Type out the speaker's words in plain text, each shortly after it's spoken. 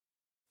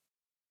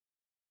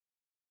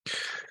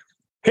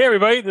Hey,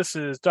 everybody, this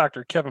is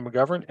Dr. Kevin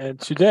McGovern, and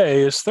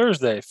today is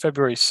Thursday,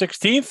 February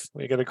 16th.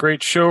 We got a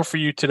great show for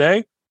you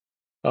today.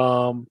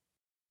 Want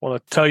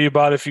to tell you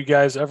about if you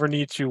guys ever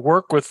need to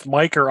work with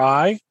Mike or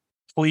I,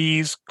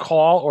 please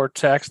call or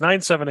text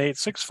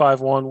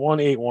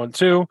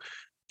 978-651-1812.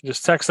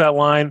 Just text that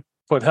line,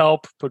 put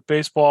help, put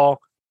baseball,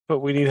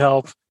 put we need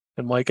help,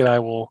 and Mike and I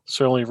will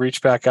certainly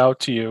reach back out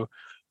to you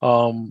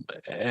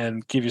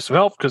and give you some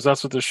help because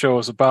that's what this show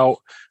is about.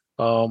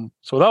 So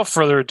without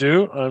further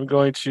ado, I'm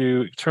going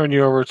to turn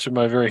you over to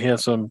my very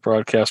handsome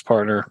broadcast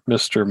partner,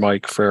 Mr.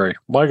 Mike Ferry.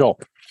 Michael.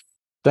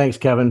 Thanks,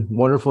 Kevin.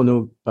 Wonderful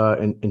new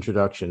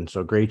introduction.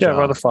 So great job. Yeah,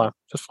 rather fun.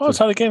 Just tell us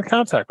how to get in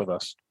contact with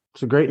us.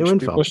 It's a great new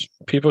info.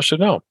 People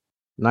should know.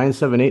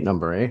 978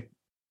 number, eh?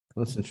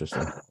 That's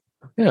interesting.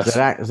 Yes. Is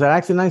that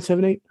actually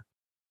 978?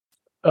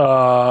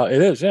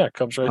 It is. Yeah, it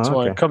comes right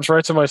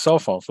to my cell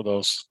phone for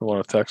those who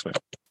want to text me.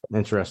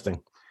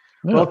 Interesting.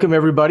 Yeah. Welcome,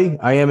 everybody.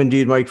 I am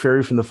indeed Mike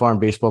Ferry from the Farm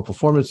Baseball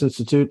Performance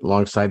Institute,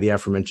 alongside the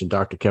aforementioned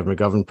Dr. Kevin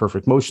McGovern,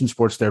 Perfect Motion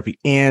Sports Therapy,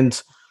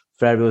 and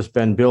fabulous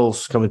Ben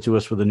Bills coming to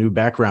us with a new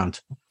background.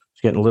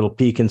 Just getting a little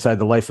peek inside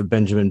the life of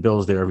Benjamin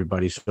Bills there,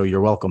 everybody. So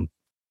you're welcome.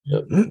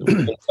 Yep.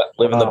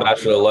 Living the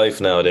bachelor life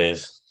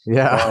nowadays.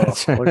 Yeah.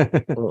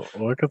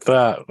 Look at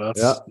that.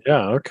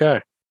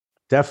 Okay.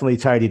 Definitely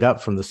tidied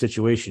up from the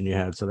situation you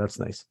had. So that's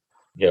nice.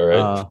 Yeah,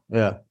 right.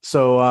 Yeah.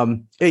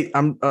 So, hey,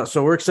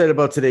 so we're excited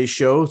about today's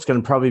show. It's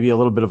going to probably be a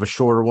little bit of a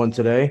shorter one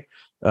today.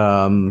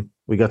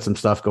 We got some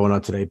stuff going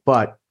on today,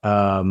 but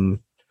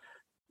wanted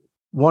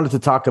to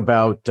talk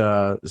about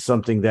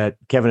something that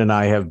Kevin and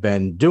I have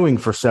been doing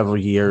for several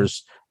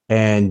years,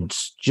 and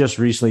just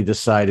recently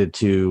decided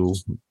to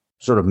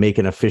sort of make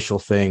an official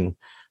thing.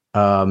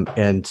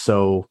 And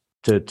so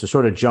to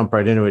sort of jump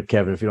right into it,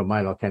 Kevin, if you don't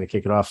mind, I'll kind of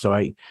kick it off. So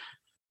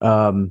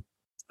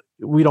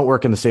we don't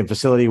work in the same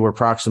facility. We're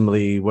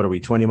approximately,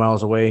 20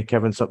 miles away,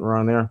 Kevin, something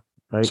around there,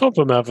 right?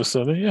 Something in that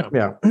vicinity, yeah.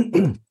 Yeah.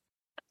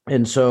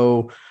 And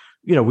so,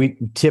 we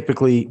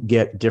typically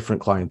get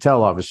different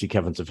clientele. Obviously,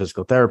 Kevin's a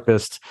physical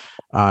therapist.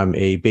 I'm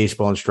a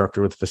baseball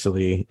instructor with the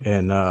facility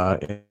in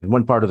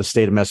one part of the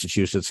state of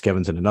Massachusetts.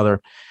 Kevin's in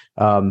another.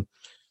 But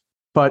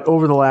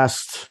over the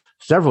last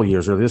several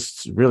years, or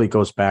this really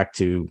goes back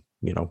to,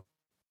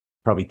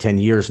 probably 10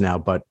 years now,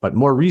 but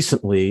more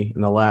recently,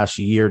 in the last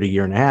year to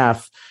year and a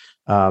half,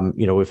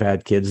 we've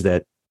had kids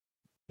that,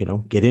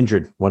 get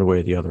injured one way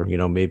or the other.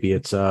 Maybe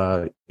it's,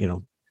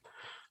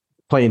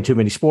 playing too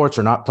many sports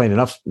or not playing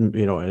enough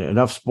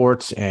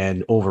sports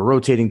and over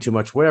rotating too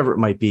much, whatever it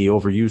might be,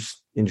 overuse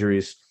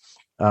injuries.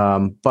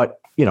 But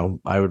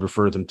I would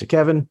refer them to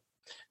Kevin.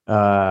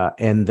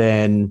 And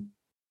then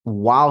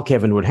while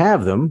Kevin would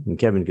have them, and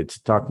Kevin gets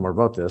to talk more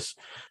about this,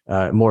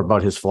 more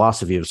about his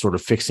philosophy of sort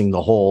of fixing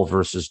the whole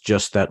versus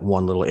just that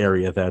one little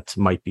area that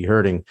might be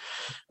hurting.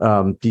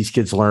 These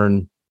kids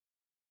learn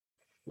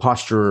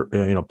posture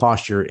and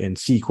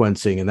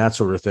sequencing and that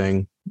sort of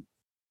thing.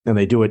 And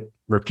they do it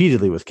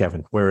repeatedly with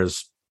Kevin,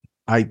 whereas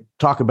I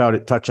talk about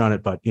it, touch on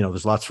it, but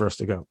there's lots for us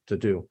to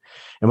do.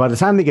 And by the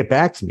time they get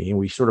back to me and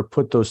we sort of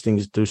put those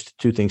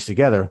two things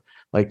together,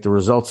 like the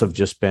results have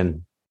just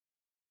been,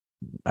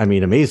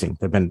 amazing.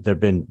 They've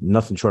been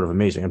nothing short of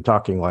amazing. I'm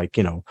talking like,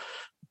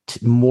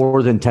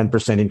 more than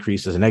 10%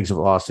 increases in exit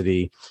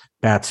velocity,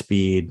 bat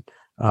speed,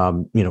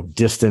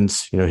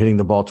 distance, hitting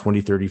the ball 20,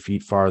 30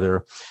 feet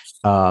farther.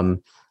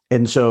 And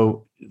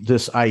so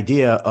this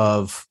idea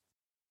of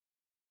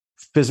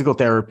physical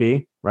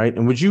therapy, right?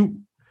 And would you,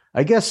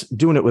 I guess,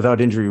 doing it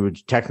without injury, would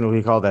you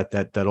technically call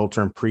that old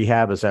term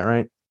prehab? Is that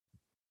right?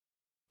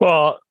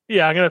 Well,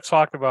 yeah, I'm going to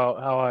talk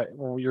about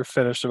when you're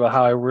finished, about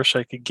how I wish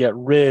I could get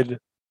rid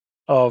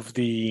of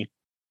the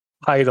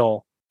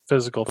title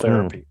physical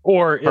therapy,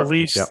 or at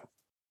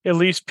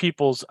least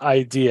people's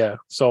idea.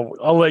 So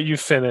I'll let you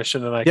finish,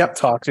 and then I can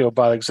talk to you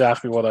about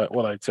exactly what I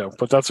do.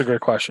 But that's a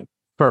great question.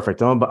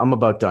 Perfect. I'm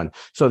about done.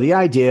 So the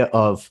idea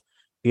of,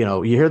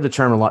 you hear the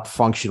term a lot,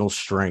 functional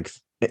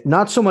strength.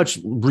 Not so much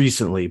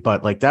recently,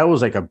 but like that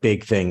was like a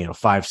big thing,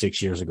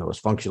 5-6 years ago, was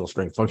functional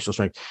strength.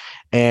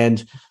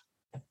 And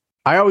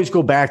I always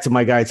go back to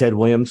my guy, Ted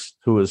Williams,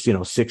 who was,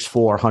 6'4",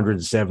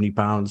 170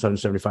 pounds,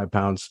 175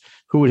 pounds,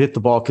 who would hit the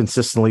ball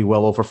consistently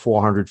well over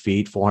 400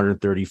 feet,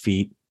 430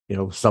 feet,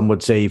 some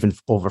would say even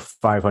over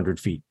 500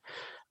 feet.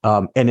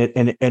 And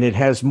it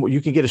has,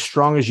 you can get as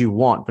strong as you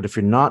want, but if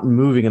you're not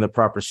moving in the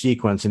proper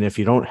sequence, and if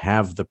you don't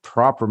have the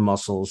proper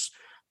muscles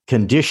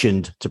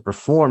conditioned to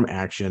perform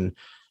action,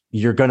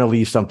 you're going to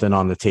leave something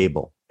on the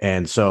table.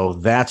 And so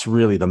that's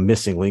really the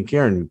missing link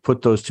here. And you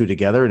put those two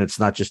together, and it's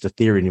not just a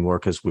theory anymore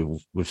because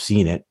we've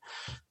seen it.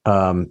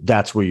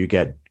 That's where you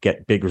get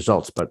big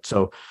results. But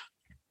so,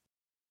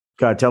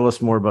 God, tell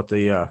us more about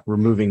the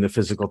removing the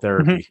physical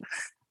therapy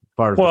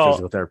part of the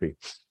physical therapy.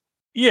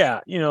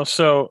 Yeah,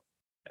 so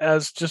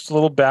as just a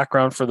little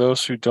background for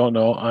those who don't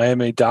know, I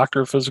am a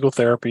doctor of physical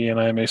therapy, and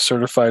I am a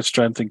certified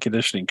strength and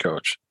conditioning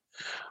coach.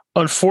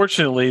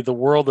 Unfortunately, the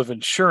world of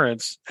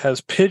insurance has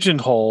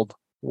pigeonholed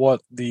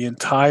what the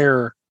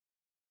entire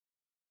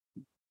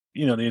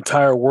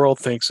world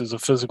thinks is a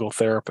physical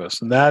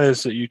therapist, and that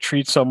is that you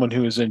treat someone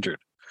who is injured.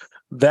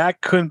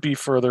 That couldn't be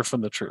further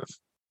from the truth.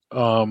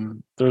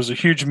 There's a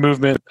huge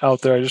movement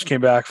out there. I just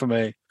came back from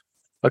a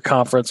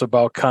conference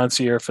about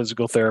concierge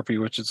physical therapy,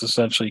 which is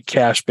essentially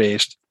cash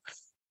based.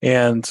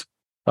 And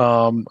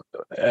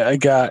I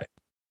got,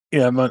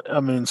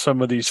 I'm in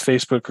some of these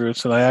Facebook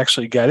groups, and I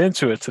actually got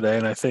into it today.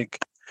 And I think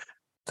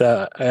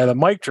that I had a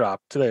mic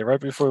drop today, right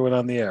before we went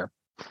on the air.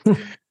 And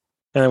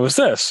it was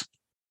this: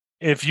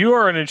 if you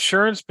are an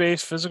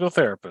insurance-based physical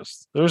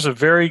therapist, there's a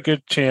very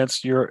good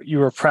chance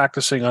you are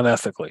practicing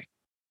unethically.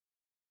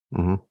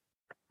 Mm-hmm.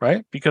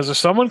 Right? Because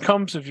if one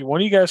of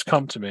you guys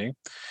come to me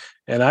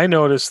and I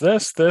notice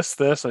this,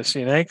 I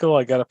see an ankle,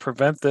 I got to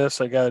prevent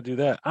this, I got to do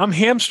that. I'm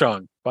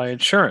hamstrung by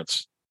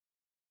insurance.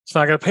 It's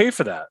not going to pay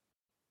for that.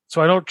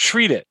 So I don't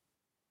treat it.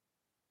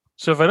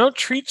 So if I don't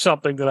treat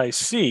something that I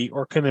see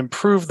or can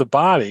improve the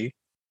body,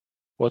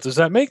 what does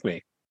that make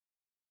me?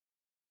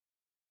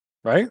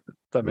 Right?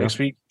 That makes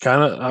me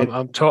kind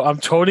of, I'm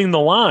toting the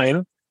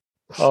line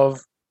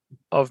of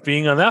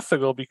being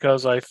unethical,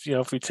 because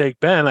if we take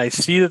Ben, I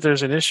see that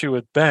there's an issue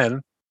with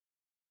Ben,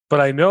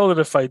 but I know that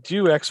if I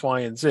do X,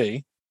 Y, and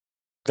Z,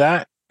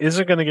 that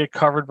isn't going to get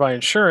covered by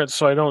insurance,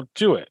 so I don't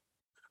do it.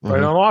 Or I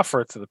don't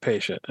offer it to the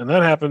patient. And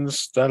that happened.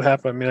 I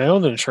mean, I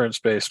owned an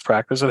insurance-based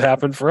practice. It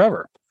happened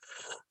forever.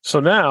 So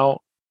now,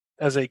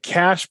 as a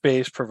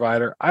cash-based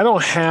provider, I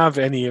don't have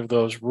any of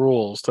those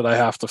rules that I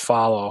have to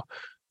follow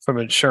from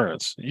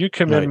insurance. You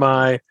come in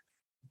my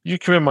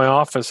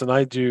office, and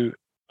I do.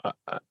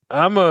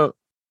 I'm a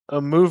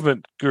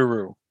movement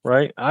guru,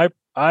 right?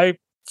 I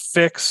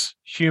fix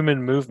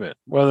human movement,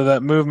 whether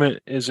that movement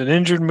is an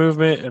injured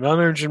movement, an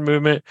uninjured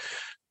movement.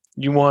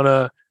 You want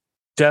to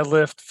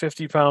deadlift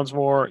 50 pounds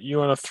more. You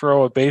want to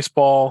throw a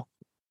baseball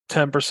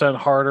 10%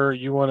 harder.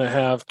 You want to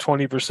have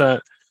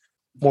 20%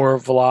 more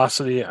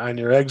velocity on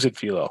your exit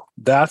velo.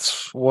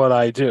 That's what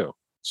I do.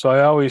 So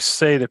I always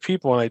say to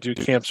people when I do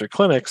camps or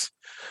clinics,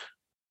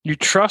 you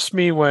trust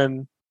me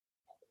when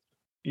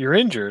you're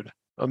injured.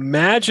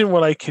 Imagine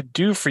what I could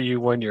do for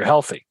you when you're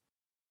healthy.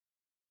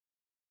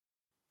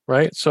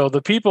 Right? So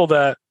the people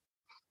that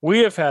we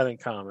have had in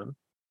common,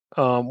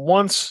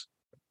 once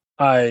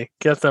I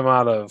get them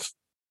out of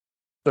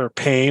their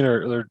pain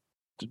or their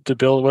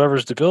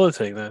whatever's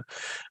debilitating them,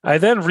 I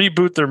then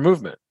reboot their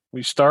movement.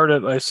 We start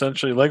at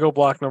essentially Lego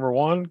block number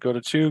 1, go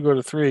to 2, go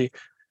to 3.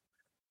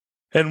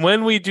 And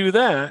when we do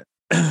that,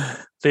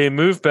 they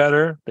move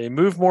better, they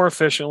move more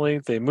efficiently,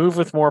 they move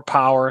with more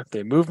power,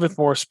 they move with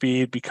more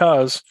speed,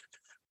 because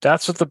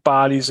that's what the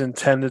body's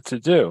intended to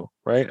do,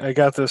 right? I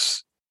got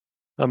this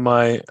on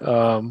my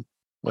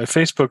my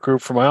Facebook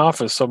group for my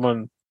office.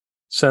 Someone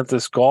sent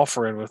this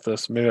golfer in with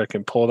this. Maybe I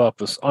can pull it up.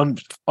 This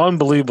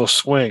unbelievable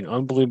swing,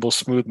 unbelievable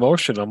smooth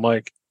motion. I'm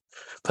like,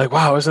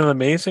 wow, isn't it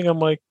amazing? I'm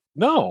like,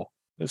 no,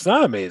 it's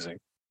not amazing.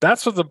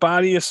 That's what the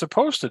body is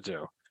supposed to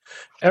do.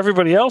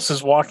 Everybody else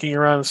is walking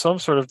around in some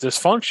sort of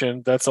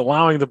dysfunction that's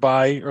allowing the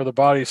body, or the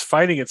body's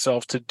fighting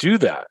itself to do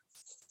that.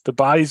 The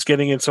body's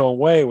getting its own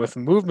way with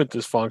movement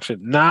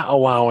dysfunction, not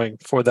allowing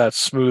for that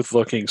smooth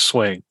looking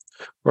swing,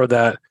 or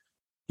that,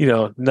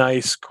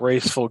 nice,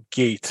 graceful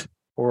gait,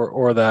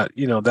 or that,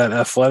 that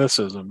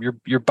athleticism.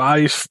 Your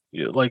body's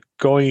like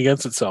going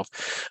against itself.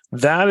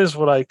 That is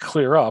what I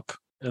clear up.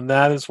 And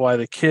that is why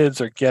the kids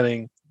are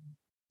getting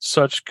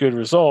such good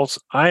results.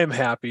 I am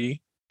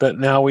happy that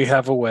now we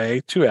have a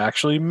way to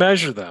actually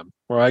measure them,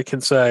 where I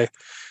can say,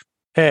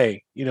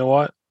 hey, you know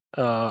what?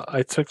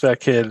 I took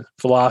that kid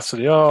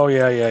velocity. Oh,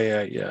 yeah.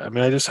 I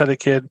mean, I just had a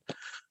kid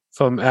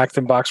from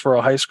Acton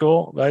Boxborough High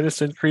School. I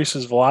just increased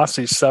his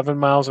velocity 7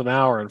 miles an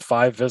hour in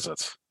 5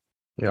 visits.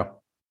 Yeah.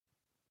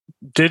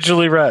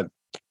 Digitally read,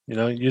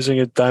 using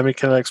a Diamond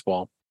Kinetics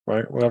ball,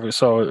 right? Whatever.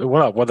 So it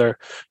went up. Whether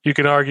you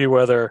can argue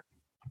whether,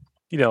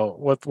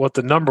 what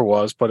the number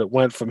was, but it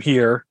went from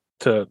here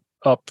to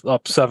up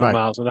 7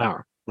 miles an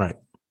hour. Right.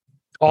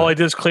 All I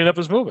did is clean up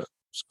his movement.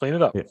 Just clean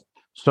it up. Yeah.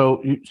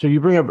 So you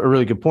bring up a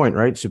really good point,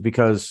 right? So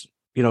because,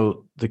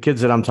 the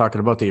kids that I'm talking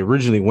about, they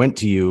originally went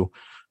to you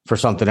for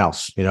something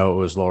else. It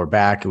was lower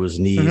back, it was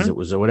knees, it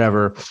was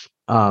whatever.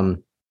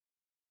 And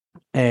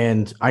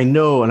I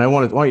know, and I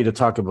want you to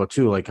talk about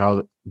too, like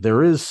how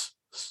there is,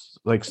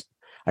 like,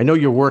 I know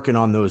you're working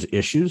on those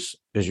issues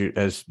as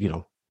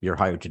you're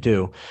hired to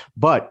do,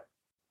 but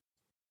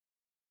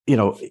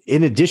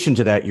in addition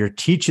to that, you're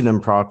teaching them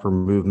proper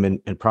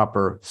movement and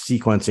proper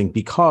sequencing,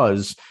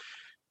 because,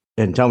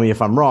 and tell me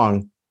if I'm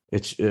wrong,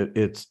 it's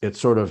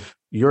sort of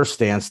your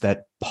stance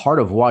that part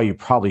of why you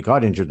probably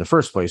got injured in the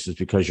first place is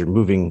because you're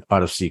moving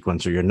out of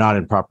sequence, or you're not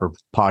in proper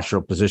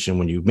postural position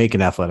when you make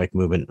an athletic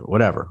movement or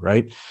whatever,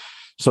 right?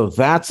 So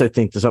that's, I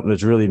think, something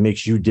that really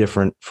makes you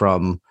different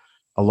from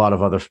a lot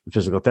of other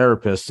physical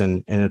therapists.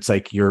 And it's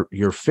like you're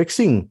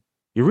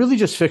really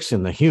just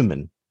fixing the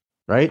human,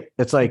 right?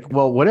 It's like,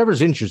 well,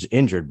 whatever's injured is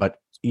injured, but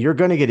you're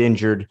going to get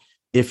injured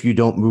if you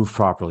don't move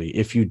properly,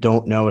 if you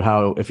don't know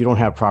if you don't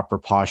have proper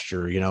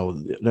posture,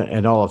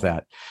 and all of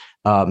that.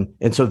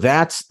 And so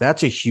that's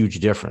a huge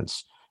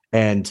difference.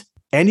 And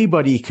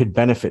anybody could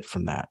benefit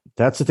from that.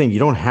 That's the thing. You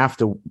don't have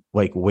to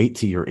wait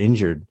till you're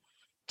injured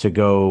to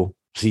go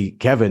see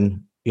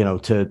Kevin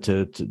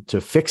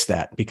to fix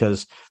that,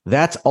 because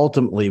that's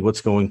ultimately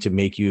what's going to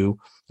make you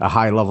a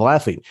high level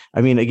athlete.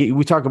 I mean,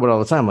 we talk about it all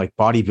the time, like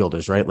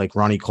bodybuilders, right? Like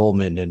Ronnie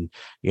Coleman and,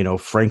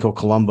 Franco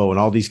Columbo and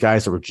all these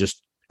guys that were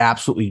just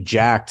absolutely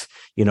jacked,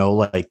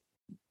 like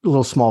a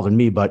little smaller than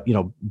me, but,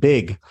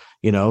 big,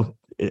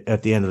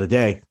 at the end of the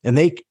day. And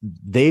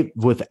they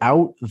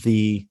without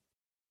the,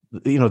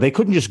 they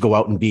couldn't just go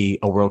out and be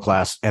a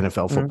world-class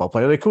NFL football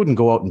player. They couldn't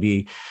go out and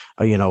be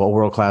a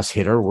world-class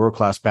hitter,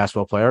 world-class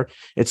basketball player.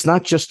 It's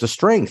not just the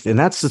strength. And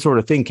that's the sort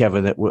of thing,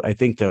 Kevin, that I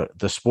think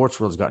the sports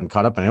world's gotten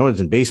caught up in. I know it's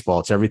in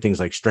baseball. It's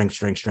everything's like strength,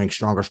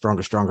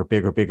 stronger,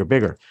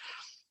 bigger.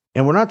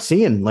 And we're not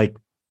seeing like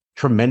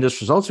tremendous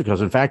results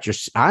because, in fact,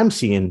 I'm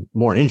seeing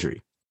more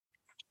injury.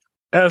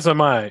 As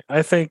am I.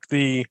 I think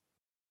there's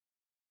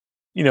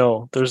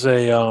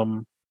a,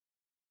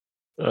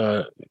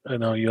 I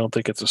know you don't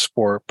think it's a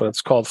sport, but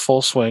it's called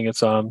Full Swing.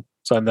 It's on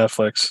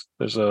Netflix.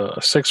 There's a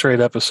 6 or 8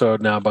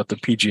 episode now about the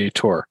PGA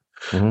Tour.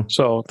 Mm-hmm.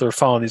 So they're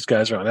following these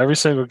guys around. Every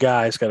single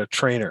guy's got a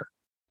trainer.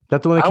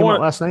 That the one that came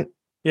out last night?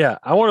 Yeah.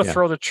 I want to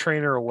throw the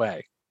trainer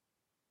away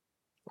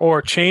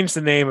or change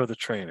the name of the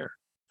trainer.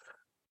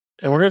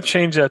 And we're going to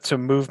change that to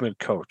movement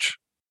coach.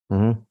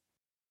 Mm-hmm.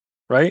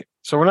 Right?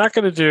 So we're not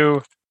going to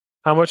do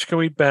how much can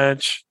we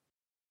bench,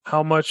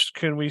 how much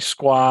can we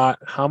squat,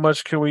 how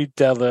much can we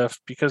deadlift,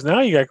 because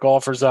now you got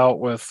golfers out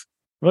with,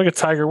 look at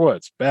Tiger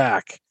Woods,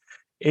 back,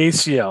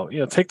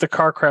 ACL, take the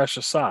car crash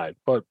aside,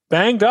 but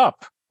banged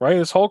up, right?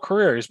 His whole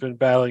career he's been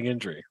battling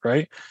injury,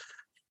 right?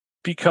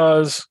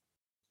 Because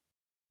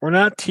we're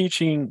not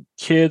teaching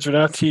kids, we're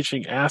not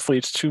teaching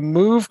athletes to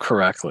move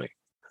correctly.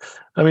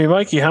 I mean,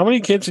 Mikey, how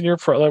many kids in your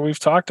like we've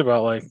talked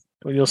about, like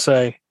when you'll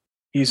say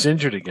he's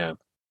injured again,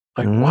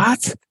 like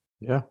what?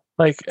 Yeah.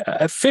 Like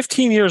at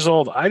 15 years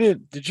old,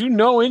 did you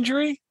know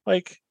injury?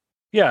 Like,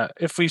 yeah,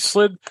 if we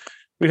slid,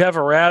 we'd have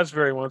a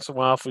raspberry once in a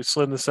while if we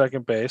slid in the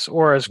second base,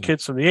 or as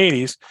kids from the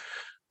 80s,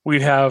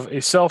 we'd have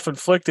a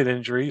self-inflicted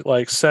injury,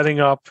 like setting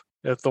up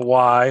at the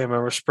Y. I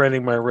remember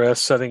spraining my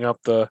wrist, setting up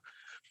the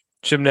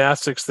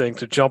gymnastics thing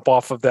to jump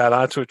off of that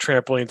onto a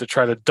trampoline to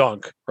try to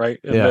dunk, right?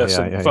 And miss.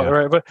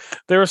 Right? But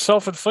they were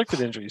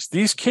self-inflicted injuries.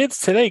 These kids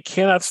today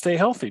cannot stay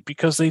healthy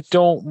because they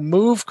don't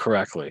move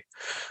correctly.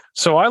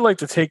 So I like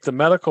to take the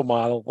medical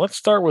model. Let's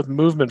start with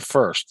movement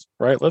first,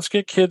 right? Let's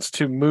get kids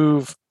to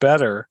move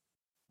better,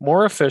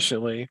 more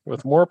efficiently,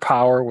 with more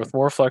power, with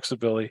more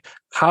flexibility,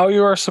 how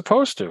you are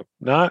supposed to.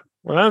 We're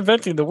not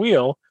inventing the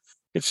wheel.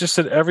 It's just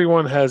that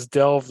everyone has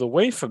delved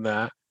away from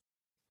that.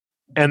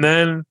 And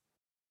then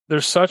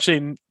there's such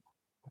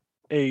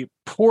a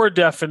poor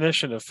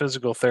definition of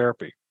physical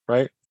therapy,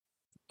 right?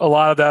 A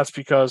lot of that's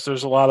because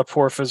there's a lot of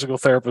poor physical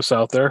therapists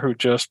out there who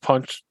just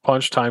punch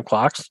time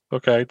clocks.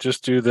 Okay,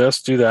 just do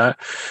this, do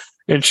that.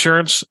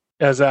 Insurance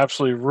has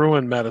absolutely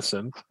ruined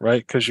medicine,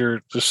 right? Because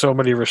there's so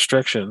many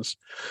restrictions.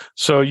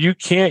 So you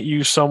can't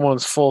use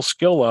someone's full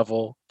skill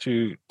level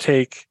to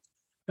take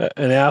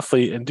an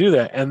athlete and do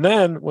that. And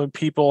then when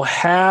people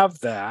have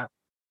that,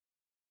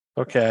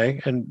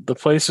 okay, and the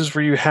places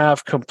where you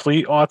have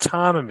complete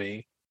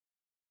autonomy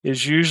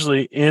is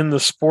usually in the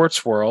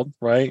sports world,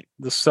 right?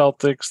 The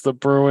Celtics, the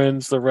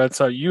Bruins, the Red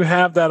Sox. You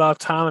have that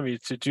autonomy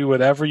to do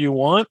whatever you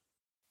want.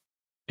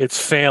 It's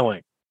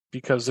failing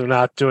because they're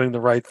not doing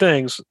the right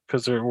things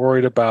because they're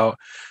worried about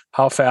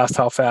how fast.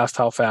 And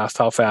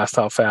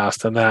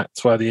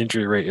that's why the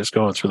injury rate is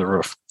going through the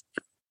roof.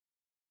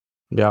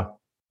 Yeah.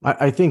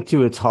 I think,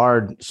 too, it's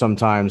hard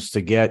sometimes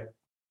to get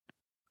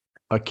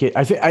a kid.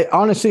 I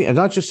honestly, and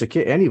not just a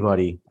kid,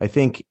 anybody, I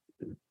think,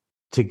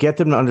 to get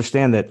them to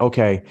understand that,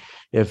 okay,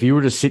 if you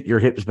were to sit your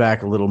hips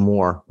back a little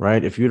more,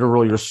 right? If you were to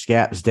roll your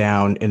scaps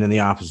down and in the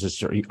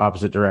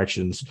opposite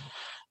directions,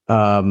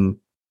 how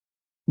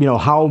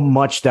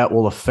much that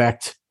will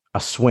affect a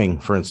swing,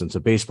 for instance, a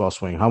baseball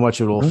swing, how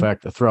much it will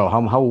affect a throw,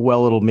 how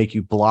well it'll make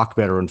you block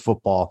better in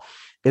football.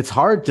 It's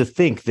hard to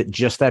think that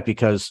just that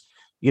because,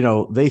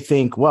 they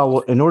think, well,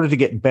 in order to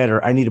get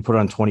better, I need to put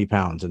on 20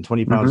 pounds and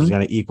 20 pounds is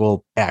going to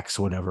equal X,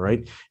 whatever.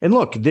 Right. And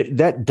look,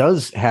 that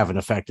does have an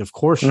effect. Of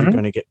course, you're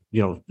going to get,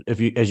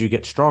 as you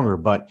get stronger,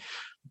 but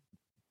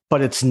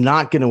it's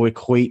not going to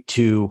equate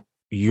to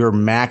your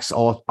max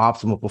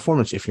optimal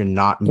performance if you're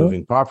not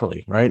moving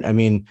properly. Right. I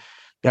mean,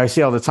 I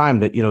say all the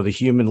time that, the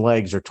human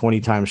legs are 20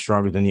 times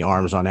stronger than the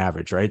arms on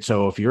average. Right.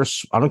 So if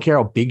I don't care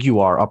how big you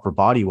are upper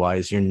body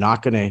wise, you're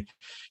not going to,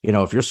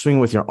 if you're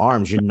swinging with your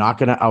arms, you're not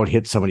going to out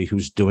hit somebody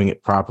who's doing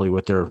it properly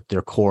with their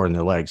core and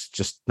their legs. It's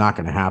just not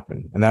going to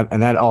happen.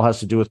 And that all has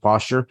to do with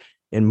posture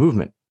and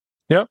movement.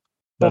 Yep.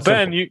 Well,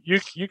 Ben,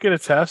 you can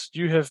attest.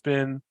 You have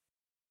been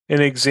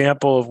an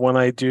example of when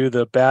I do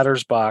the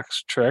batter's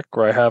box trick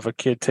where I have a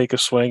kid take a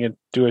swing and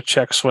do a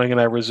check swing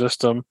and I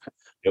resist them,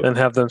 then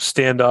have them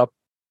stand up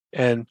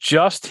and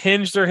just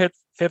hinge their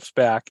hips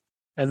back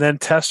and then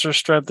test their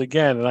strength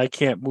again. And I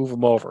can't move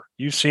them over.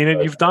 You've seen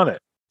it. You've done it,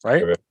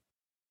 right?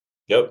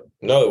 Yep.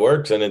 No, it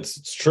works. And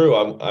it's true.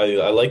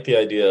 I like the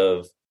idea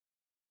of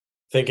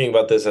thinking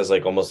about this as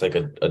like almost like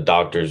a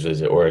doctor's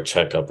visit or a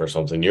checkup or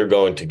something. You're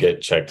going to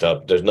get checked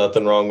up. There's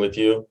nothing wrong with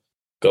you.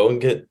 Go and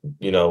get,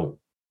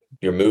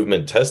 your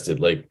movement tested,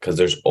 like, because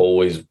there's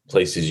always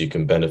places you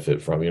can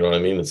benefit from. You know what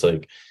I mean? It's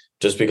like,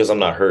 just because I'm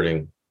not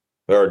hurting,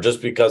 or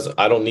just because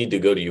I don't need to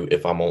go to you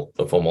if I'm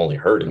only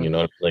hurting. You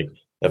know, like,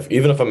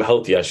 even if I'm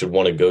healthy, I should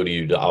want to go to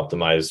you to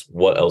optimize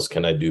what else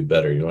can I do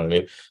better. You know what I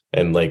mean?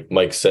 And like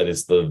Mike said,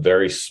 it's the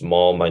very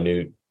small,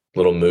 minute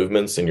little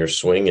movements in your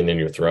swing and in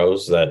your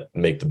throws that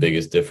make the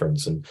biggest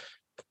difference. And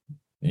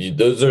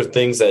those are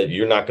things that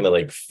you're not going to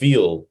like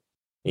feel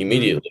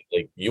immediately.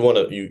 Like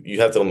you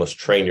have to almost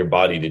train your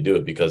body to do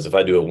it, because if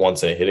I do it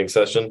once in a hitting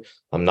session,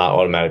 I'm not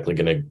automatically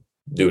going to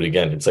do it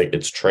again. It's like,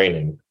 it's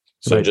training.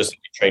 So Right. just to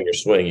train your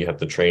swing, you have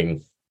to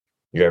train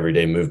your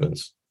everyday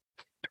movements.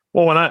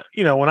 Well,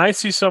 when I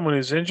see someone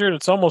who's injured,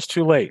 it's almost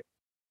too late.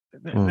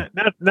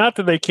 Not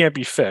that they can't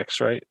be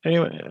fixed, right?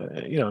 Anyway,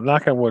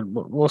 knock on wood,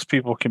 most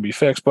people can be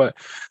fixed, but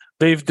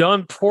they've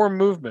done poor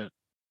movement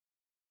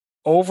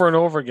over and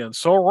over again,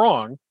 so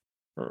wrong,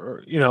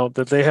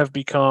 that they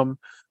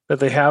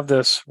have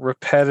this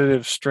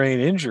repetitive strain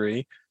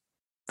injury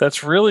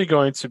that's really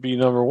going to be,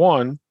 number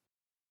one,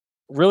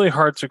 really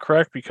hard to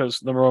correct,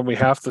 because number one, we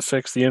have to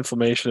fix the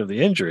inflammation of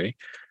the injury.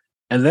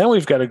 And then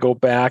we've got to go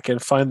back and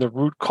find the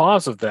root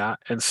cause of that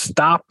and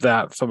stop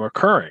that from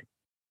occurring.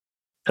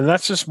 And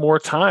that's just more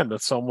time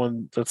that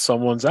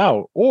someone's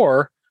out.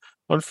 Or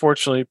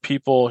unfortunately,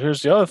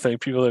 here's the other thing,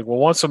 people are like, well,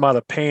 once I'm out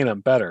of pain, I'm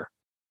better.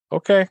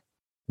 Okay.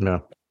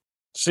 No.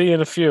 See you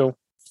in a few.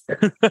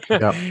 Yep.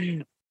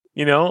 And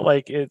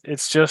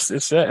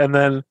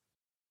then,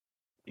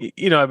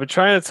 I've been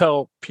trying to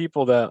tell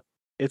people that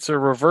it's a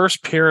reverse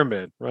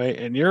pyramid, right?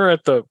 And you're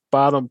at the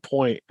bottom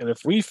point. And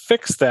if we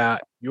fix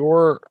that,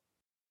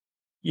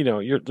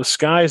 the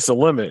sky's the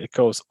limit. It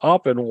goes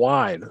up and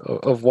wide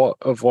of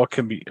what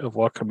can be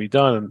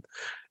done.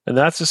 And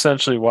that's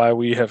essentially why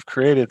we have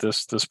created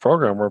this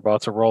program we're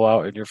about to roll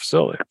out in your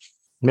facility.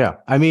 Yeah.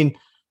 I mean,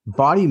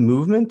 body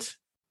movement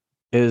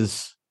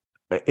is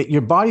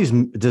your body's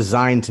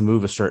designed to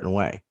move a certain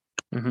way.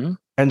 Mm-hmm.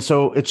 And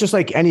so it's just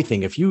like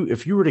anything. If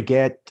you were to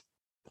get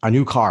a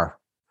new car,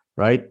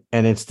 right,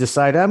 and it's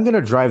decided, I'm going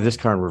to drive this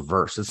car in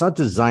reverse, it's not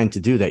designed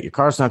to do that. Your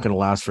car's not going to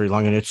last very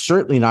long, and it's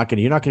certainly you're not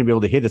going to be able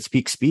to hit its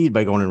peak speed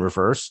by going in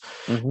reverse.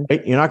 Mm-hmm.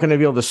 Right? You're not going to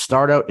be able to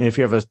start out, and if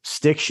you have a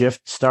stick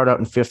shift, start out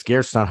in fifth gear.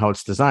 It's not how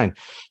it's designed.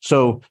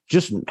 So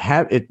just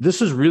have it.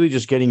 This is really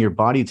just getting your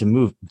body to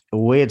move the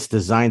way it's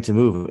designed to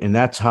move, and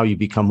that's how you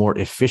become more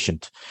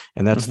efficient.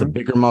 And that's the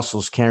bigger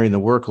muscles carrying the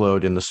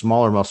workload, and the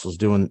smaller muscles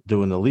doing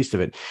the least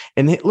of it.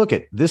 And look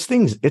at this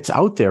it's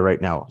out there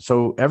right now.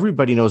 So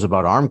everybody knows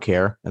about arm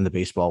care in the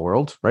baseball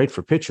world, right?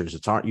 For pitchers,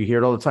 you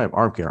hear it all the time: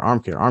 arm care,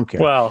 arm care, arm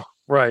care. Well,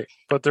 right,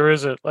 but there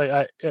isn't.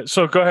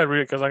 So go ahead,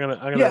 read it, because I'm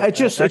gonna. Yeah, it's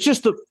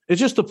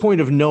just the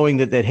point of knowing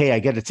that hey, I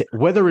got to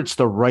whether it's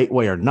the right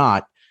way or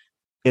not.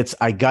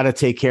 I got to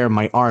take care of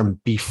my arm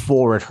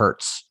before it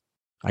hurts.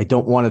 I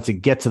don't want it to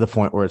get to the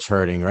point where it's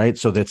hurting, right?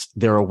 So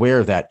they're aware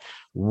of that.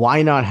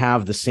 Why not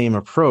have the same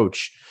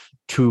approach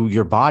to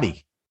your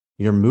body,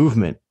 your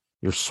movement,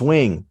 your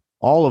swing,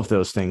 all of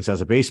those things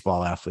as a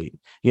baseball athlete?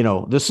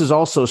 This is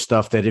also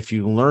stuff that if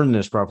you learn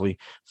this properly,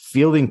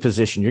 fielding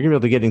position, you're going to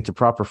be able to get into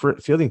proper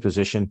fielding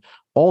position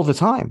all the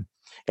time.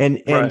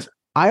 And right.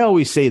 I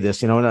always say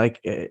this,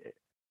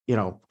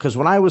 because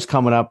when I was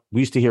coming up,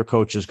 we used to hear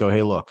coaches go,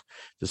 hey, look,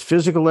 there's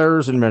physical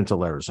errors and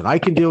mental errors, and I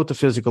can deal with the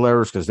physical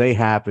errors because they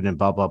happen and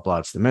blah, blah, blah.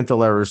 It's the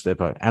mental errors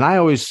and I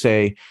always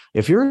say,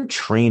 if you're a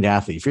trained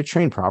athlete, if you're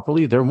trained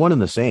properly, they're one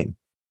and the same.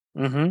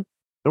 Mm-hmm.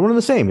 They're one and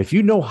the same. If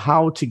you know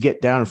how to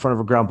get down in front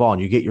of a ground ball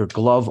and you get your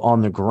glove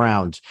on the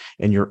ground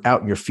and you're out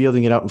and you're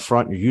fielding it out in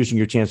front, you're using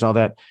your chance and all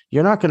that,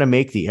 you're not going to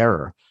make the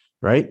error,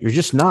 right? You're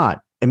just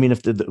not. I mean,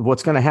 if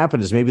what's going to happen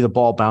is maybe the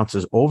ball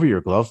bounces over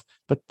your glove,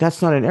 but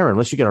that's not an error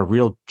unless you get a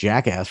real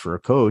jackass for a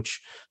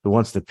coach who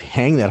wants to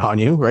hang that on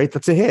you, right?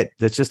 That's a hit.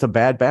 That's just a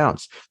bad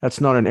bounce.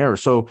 That's not an error.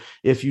 So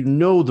if you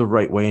know the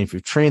right way and if you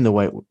train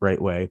the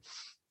right way,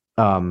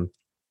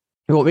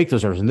 you won't make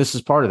those errors. And this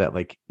is part of that.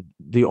 Like,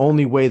 the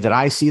only way that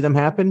I see them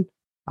happen,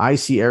 I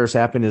see errors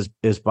happen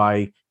is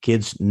by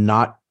kids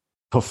not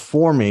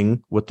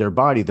performing with their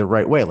body the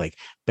right way, like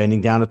bending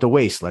down at the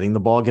waist, letting the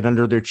ball get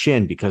under their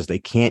chin because they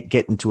can't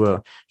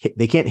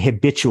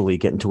habitually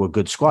get into a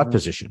good squat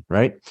position,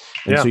 right?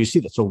 And so you see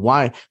that. So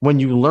when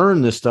you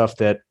learn the stuff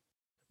that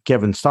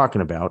Kevin's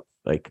talking about,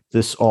 like,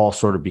 this all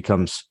sort of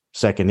becomes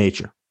second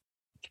nature.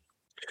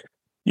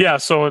 Yeah,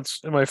 so it's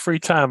in my free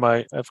time,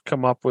 I've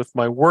come up with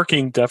my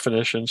working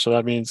definition. So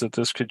that means that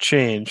this could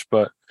change,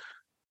 but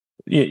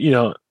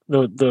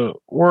the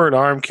word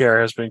arm care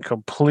has been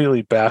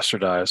completely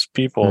bastardized.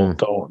 People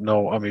don't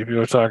know. I mean,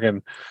 people are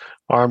talking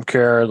arm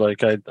care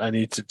like I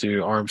need to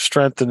do arm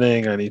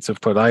strengthening. I need to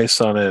put ice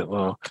on it.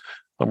 Well,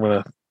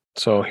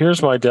 so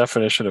here's my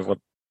definition of what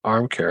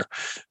arm care: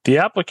 the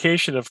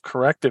application of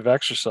corrective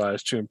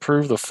exercise to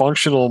improve the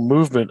functional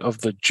movement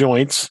of the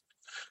joints,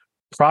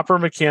 proper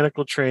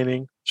mechanical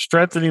training,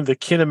 strengthening the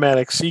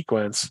kinematic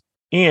sequence,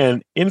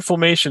 and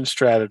inflammation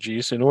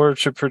strategies in order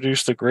to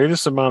produce the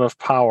greatest amount of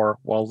power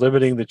while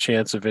limiting the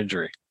chance of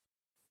injury.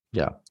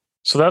 Yeah.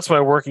 So that's my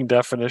working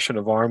definition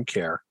of arm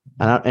care.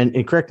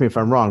 And correct me if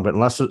I'm wrong, but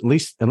unless it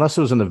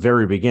was in the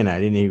very beginning, I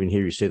didn't even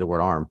hear you say the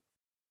word arm.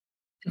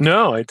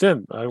 No, I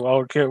didn't.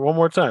 I'll get one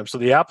more time. So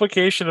the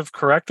application of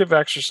corrective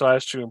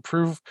exercise to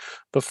improve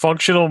the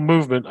functional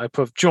movement I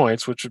put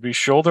joints, which would be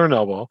shoulder and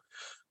elbow,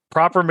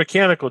 proper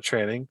mechanical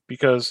training,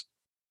 because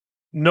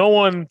no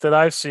one that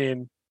I've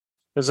seen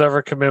has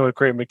ever come in with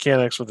great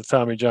mechanics with a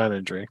Tommy John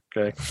injury.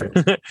 Okay.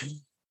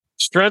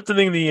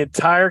 Strengthening the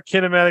entire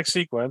kinematic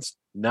sequence,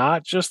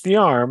 not just the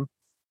arm,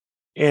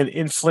 and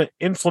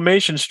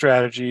inflammation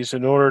strategies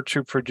in order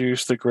to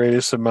produce the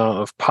greatest amount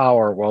of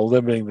power while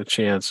limiting the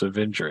chance of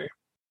injury.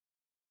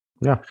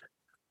 Yeah.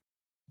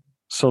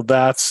 So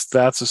that's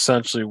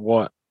essentially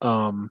what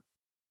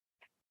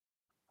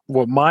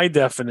my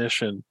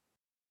definition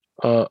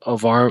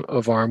of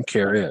arm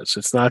care is.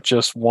 It's not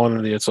just one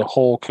of it's a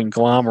whole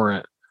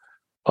conglomerate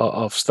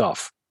of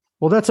stuff.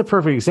 Well, that's a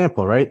perfect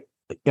example, right?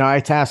 I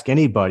task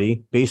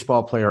anybody,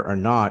 baseball player or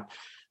not,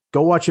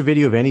 go watch a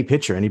video of any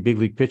pitcher, any big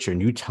league pitcher,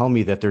 and you tell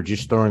me that they're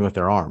just throwing with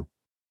their arm.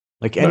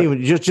 Like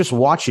anyone, just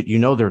watch it.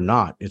 They're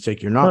not. It's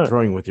like you're not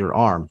throwing with your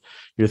arm.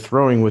 You're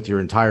throwing with your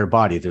entire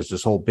body. There's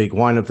this whole big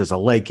windup. There's a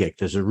leg kick.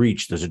 There's a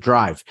reach. There's a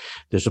drive.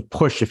 There's a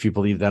push, if you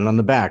believe that, on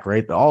the back,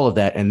 right? All of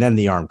that, and then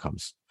the arm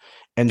comes.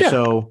 And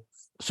so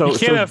you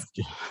can't have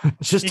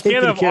just take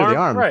care of the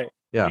arm, right?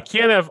 Yeah, you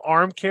can't have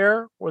arm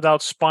care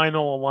without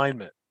spinal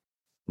alignment,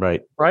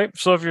 right?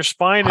 So if your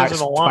spine isn't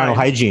aligned, spinal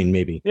hygiene,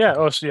 maybe. Yeah.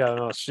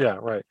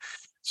 Right.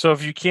 So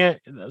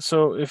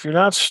if you're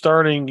not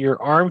starting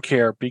your arm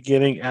care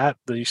beginning at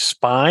the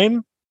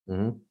spine,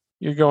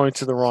 you're going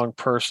to the wrong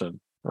person,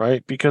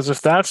 right? Because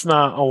if that's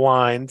not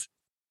aligned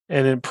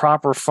and in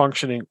proper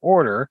functioning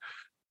order,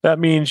 that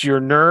means your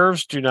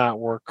nerves do not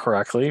work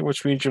correctly,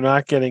 which means you're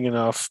not getting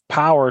enough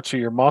power to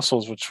your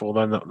muscles, which will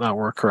then not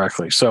work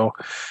correctly. So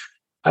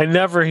I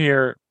never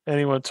hear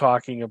anyone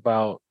talking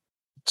about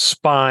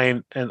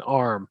spine and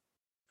arm.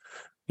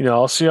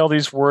 I'll see all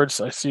these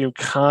words. I see them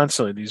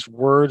constantly, these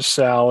word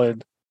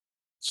salad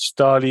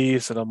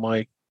studies. And I'm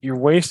like, you're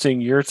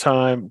wasting your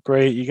time.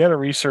 Great. You got a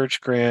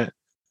research grant,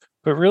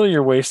 but really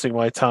you're wasting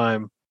my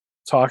time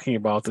talking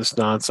about this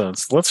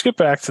nonsense. Let's get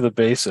back to the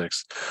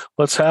basics.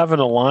 Let's have an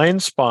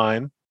aligned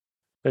spine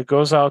that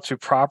goes out to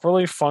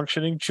properly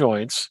functioning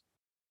joints,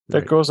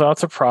 that goes out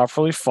to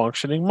properly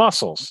functioning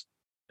muscles.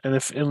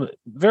 And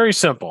very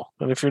simple.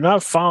 And if you're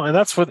not following,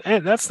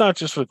 and that's not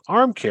just with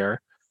arm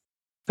care.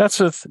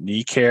 That's with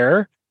knee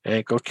care,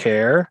 ankle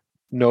care,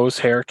 nose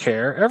hair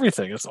care,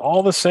 everything. It's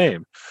all the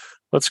same.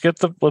 Let's get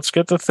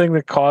the thing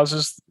that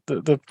causes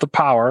the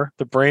power,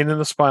 the brain and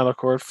the spinal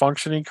cord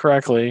functioning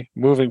correctly,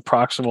 moving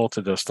proximal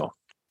to distal.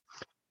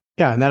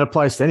 Yeah, and that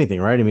applies to anything,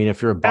 right? I mean,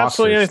 if you're a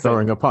boxer, it's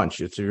throwing a punch.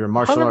 If you're a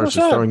martial artist,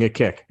 it's throwing a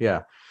kick.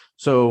 Yeah.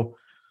 So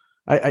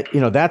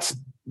that's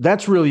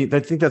really, I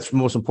think that's the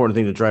most important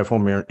thing to drive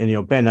home here.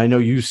 And Ben, I know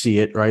you see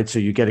it, right? So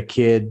you get a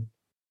kid.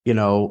 We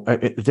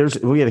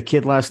had a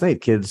kid last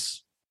night.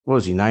 What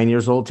was he, 9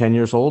 years old, 10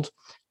 years old?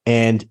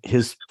 And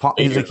he's like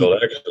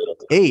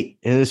 8,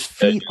 and his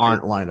feet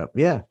aren't lined up.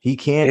 Yeah, he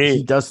can't,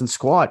 he doesn't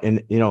squat.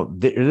 And,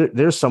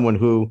 there's someone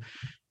who,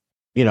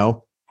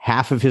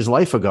 half of his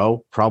life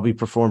ago probably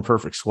performed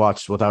perfect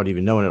squats without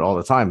even knowing it all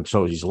the time.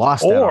 So he's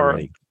lost that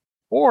already.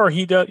 Or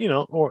he does,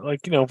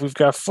 if we've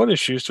got foot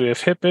issues, do we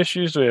have hip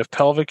issues? Do we have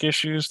pelvic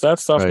issues? That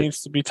stuff needs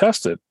to be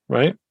tested,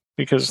 right?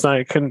 Because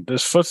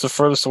his foot's the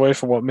furthest away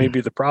from what may be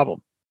the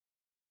problem.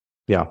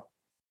 Yeah,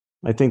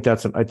 I think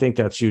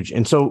that's huge.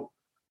 And so,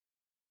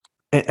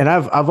 and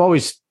I've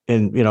always,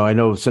 and I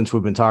know since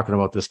we've been talking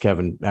about this,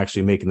 Kevin,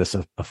 actually making this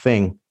a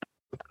thing,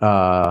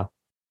 you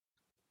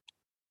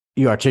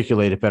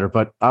articulate it better.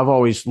 But I've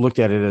always looked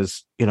at it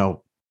as,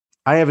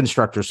 I have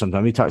instructors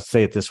sometimes. Let me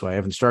say it this way: I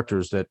have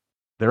instructors that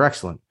they're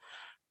excellent,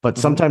 but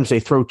sometimes they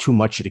throw too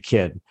much at a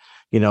kid.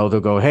 They'll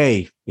go,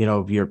 hey,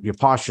 your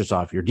posture's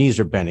off, your knees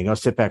are bending. I'll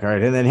sit back. All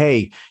right. And then,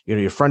 hey,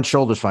 your front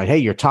shoulder's fine. Hey,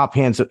 your top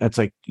hands. It's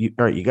like,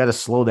 all right, you got to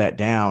slow that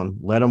down.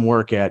 Let them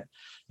work at,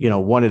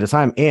 one at a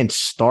time, and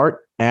start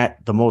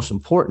at the most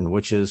important,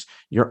 which is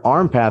your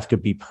arm path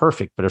could be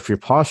perfect. But if your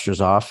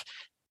posture's off,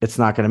 it's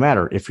not going to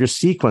matter. If your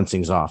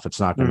sequencing's off, it's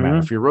not going to matter.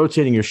 If you're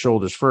rotating your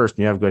shoulders first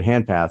and you have good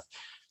hand path,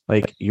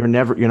 like you're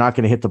not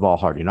going to hit the ball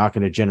hard. You're not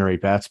going to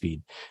generate bat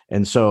speed.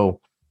 And so,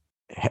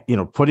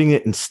 putting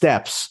it in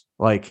steps,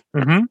 like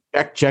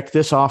check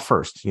this off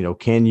first.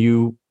 Can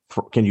you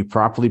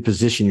properly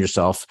position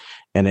yourself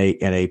in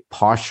a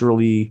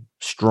posturally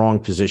strong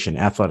position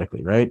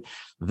athletically, right?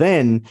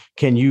 Then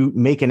can you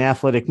make an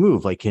athletic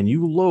move? Like, can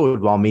you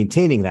load while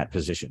maintaining that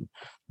position?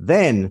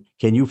 Then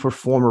can you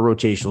perform a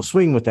rotational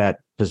swing with that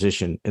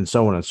position, and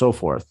so on and so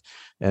forth?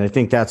 And I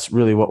think that's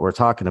really what we're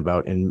talking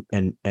about, and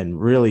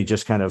really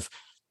just kind of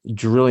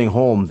drilling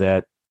home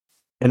that.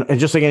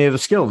 And just like any other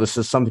skill, this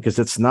is something, because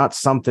it's not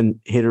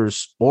something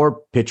hitters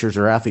or pitchers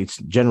or athletes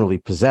generally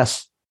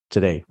possess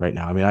today, right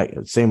now. I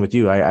mean, same with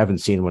you. I haven't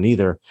seen one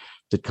either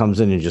that comes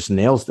in and just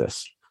nails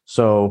this.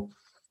 So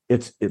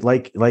it's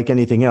like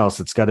anything else.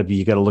 It's got to be,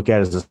 you got to look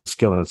at it as a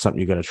skill, and it's something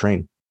you got to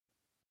train.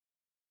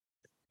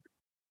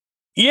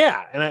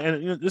 Yeah,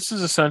 and this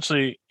is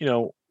essentially,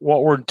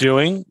 what we're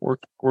doing.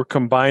 We're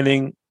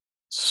combining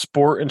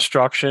sport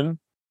instruction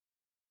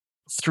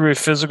through a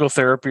physical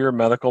therapy or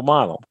medical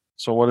model.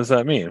 So what does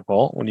that mean?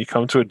 Well, when you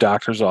come to a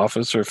doctor's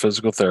office or a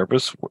physical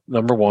therapist,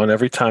 number one,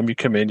 every time you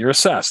come in, you're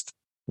assessed.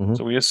 Mhm.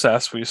 So we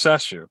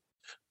assess you,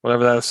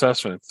 whatever that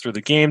assessment, through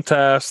the game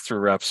test, through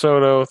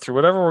Rapsodo, through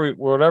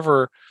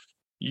whatever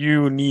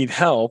you need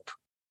help,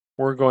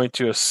 we're going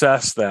to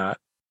assess that.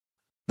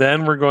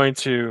 Then we're going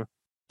to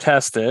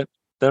test it.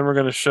 Then we're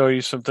going to show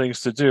you some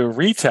things to do,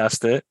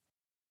 retest it,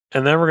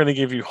 and then we're going to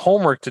give you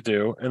homework to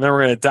do, and then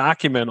we're going to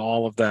document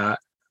all of that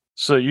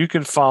so you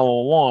can follow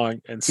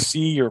along and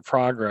see your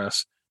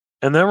progress.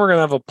 And then we're going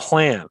to have a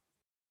plan.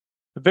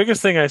 The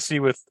biggest thing I see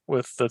with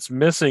that's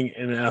missing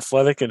in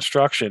athletic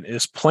instruction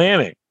is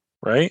planning,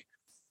 right?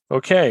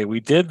 Okay, we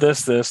did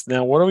this.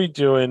 Now what are we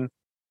doing?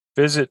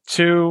 Visit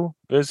 2,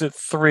 visit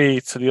 3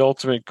 to the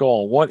ultimate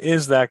goal. What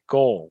is that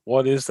goal?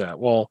 What is that?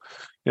 Well,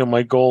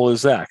 my goal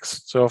is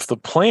X. So if the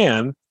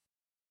plan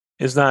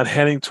is not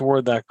heading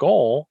toward that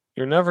goal,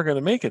 you're never going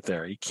to make it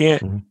there. You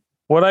can't. Mm-hmm.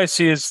 What I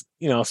see is,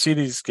 see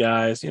these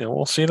guys,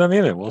 we'll see it on the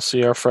internet. We'll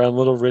see our friend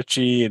Little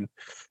Richie and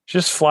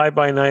just fly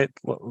by night.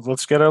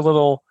 Let's get our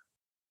little,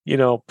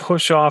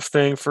 push off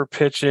thing for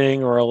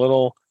pitching or a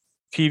little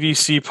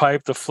PVC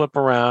pipe to flip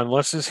around.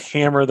 Let's just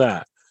hammer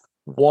that.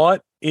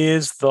 What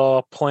is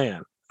the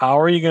plan? How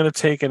are you going to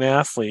take an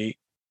athlete,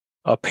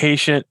 a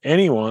patient,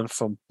 anyone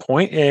from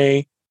point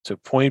A to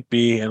point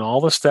B and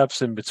all the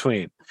steps in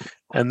between?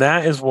 And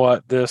that is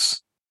what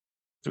this,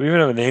 do we even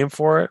have a name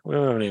for it? We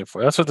don't have a name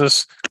for it. That's what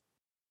this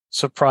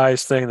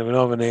surprise thing that we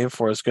don't have a name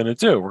for is going to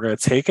do. We're going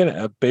to take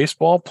a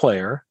baseball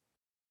player,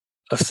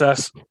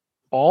 assess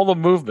all the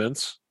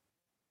movements,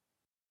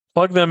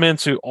 plug them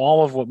into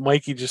all of what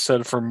Mikey just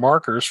said for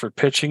markers for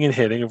pitching and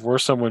hitting of where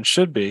someone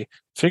should be,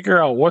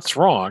 figure out what's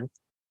wrong,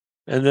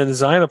 and then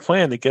design a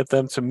plan to get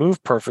them to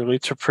move perfectly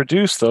to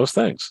produce those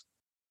things.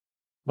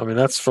 I mean,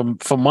 that's from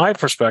my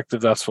perspective,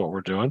 that's what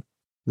we're doing.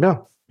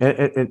 No,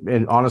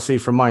 and honestly,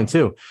 from mine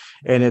too.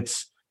 And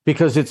it's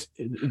because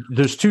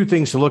there's two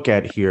things to look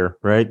at here,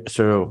 right?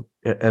 So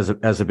as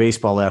a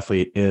baseball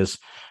athlete is,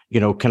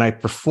 can I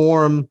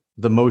perform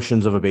the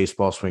motions of a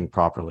baseball swing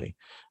properly?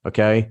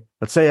 Okay.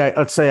 Let's say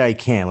I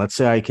can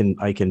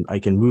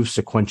move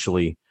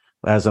sequentially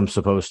as I'm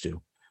supposed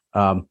to.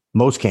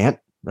 Most can't,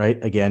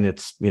 right? Again,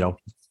 it's,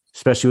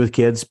 especially with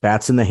kids,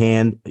 bats in the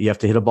hand, you have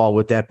to hit a ball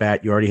with that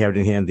bat. You already have it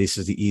in hand. This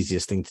is the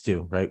easiest thing to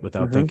do, right?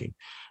 Without thinking.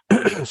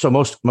 So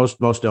most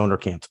don't or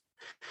can't.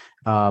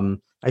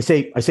 I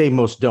say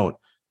most don't.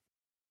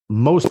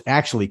 Most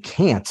actually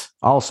can't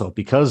also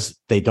because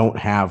they don't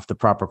have the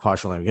proper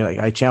postural alignment.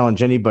 I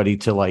challenge anybody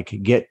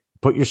to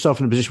put yourself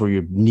in a position where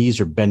your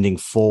knees are bending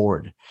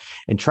forward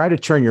and try to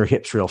turn your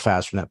hips real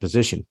fast from that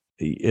position.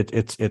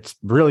 It's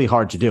really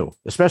hard to do,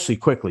 especially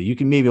quickly. You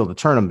can maybe be able to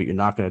turn them, but you're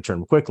not going to turn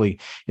them quickly.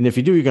 And if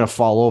you do, you're going to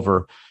fall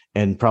over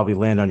and probably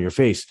land on your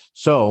face.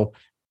 So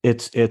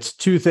it's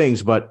two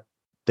things, but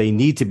they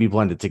need to be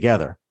blended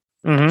together.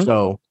 Mm-hmm.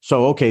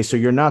 So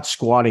you're not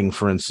squatting,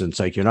 for instance,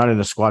 like you're not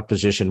in a squat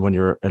position when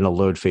you're in a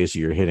load phase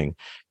of your hitting.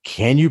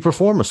 Can you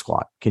perform a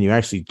squat? Can you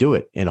actually do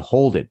it and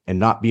hold it and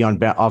not be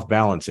off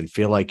balance and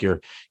feel like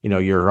you're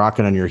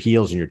rocking on your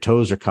heels and your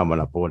toes are coming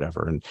up or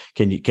whatever? And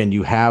can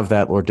you have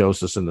that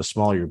lordosis in the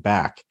small of your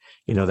back,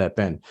 that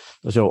bend?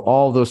 So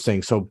all those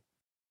things. So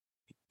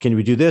can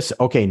we do this?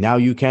 Okay, now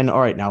you can.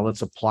 All right, now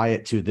let's apply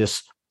it to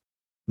this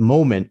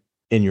moment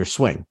in your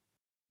swing,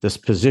 this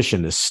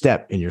position, this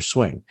step in your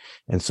swing.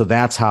 And so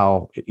that's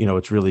how,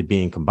 it's really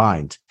being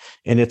combined.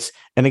 And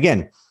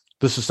again,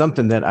 this is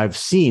something that I've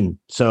seen.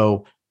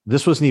 So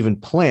this wasn't even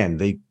planned.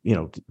 The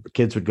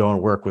kids would go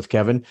and work with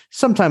Kevin.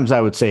 Sometimes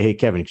I would say, hey,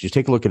 Kevin, could you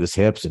take a look at his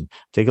hips and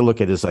take a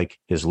look at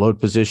his load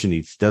position?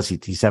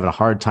 He's having a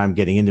hard time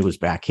getting into his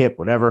back hip,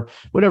 whatever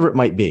it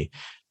might be.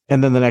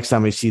 And then the next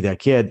time I see that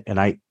kid, and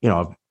I've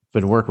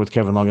been working with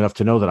Kevin long enough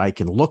to know that I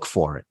can look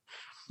for it.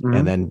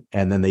 Mm-hmm.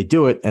 And then they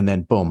do it, and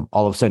then boom,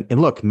 all of a sudden.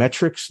 And look,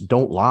 metrics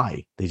don't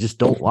lie; they just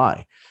don't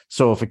lie.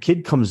 So if a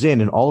kid comes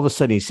in and all of a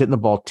sudden he's hitting the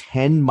ball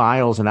 10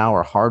 miles an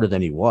hour harder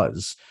than he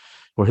was,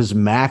 where his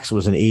max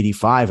was an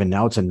 85 and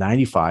now it's a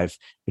 95,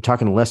 you're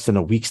talking less than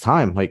a week's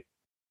time. And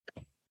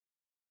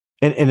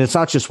it's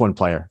not just one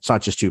player, it's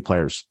not just 2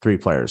 players, 3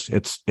 players.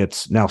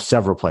 It's now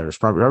several players,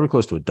 probably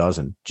close to a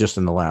dozen just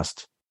in the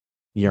last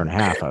year and a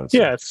half. I would say.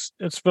 Yeah,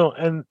 it's built,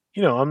 and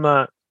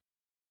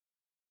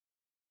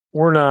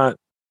we're not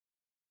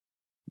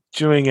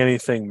doing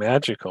anything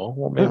magical.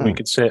 Well, maybe we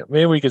could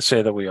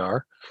say that we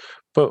are,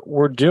 but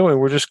we're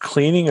just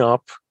cleaning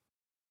up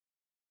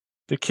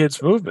the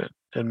kids' movement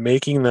and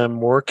making them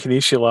more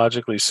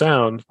kinesiologically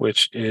sound,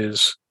 which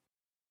is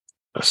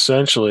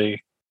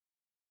essentially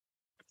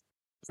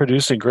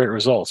producing great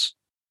results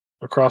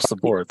across the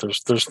board.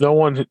 There's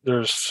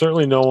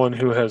certainly no one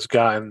who has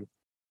gotten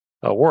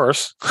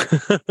worse.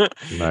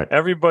 Right.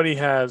 Everybody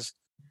has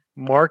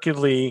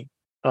markedly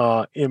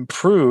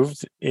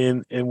improved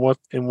in what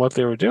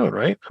they were doing,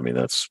 right? I mean,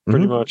 that's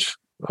pretty much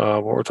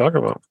what we're talking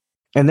about.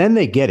 And then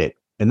they get it.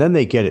 and then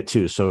they get it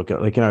too. So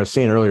like I was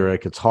saying earlier,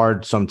 like it's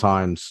hard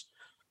sometimes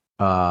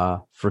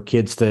for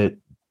kids to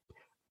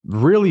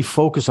really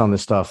focus on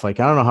this stuff. Like,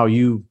 I don't know how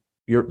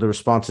the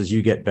responses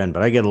you get, Ben,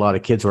 but I get a lot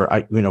of kids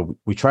where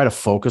we try to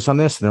focus on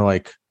this and they're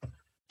like,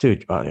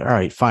 dude, all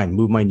right, fine.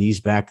 Move my knees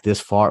back this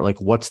far.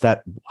 Like, what's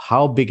that?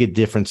 How big a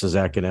difference is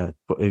it going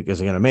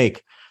to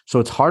make? So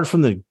it's hard for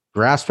them to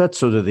grasp it,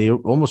 so that they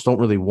almost don't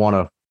really want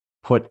to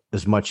put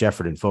as much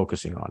effort in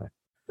focusing on it.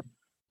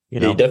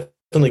 You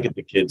definitely get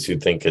the kids who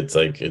think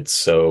it's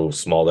so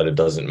small that it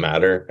doesn't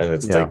matter. And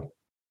it's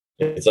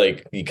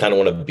like you kind of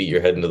want to beat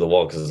your head into the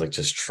wall, because it's like,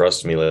 just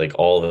trust me, like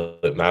all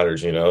of it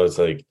matters, it's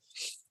like,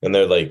 and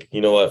they're like,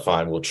 you know what,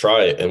 fine, we'll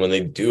try it. And when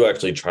they do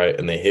actually try it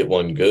and they hit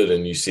one good,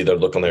 and you see their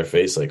look on their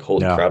face, like,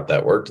 holy crap,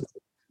 that worked.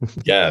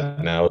 Yeah.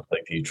 Now it's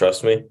like, do you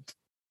trust me?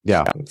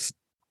 Yeah.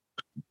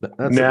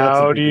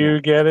 Now do you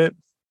get it?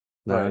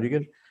 No, you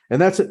get it. And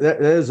that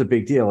is a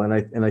big deal. And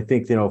I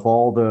think, of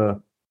all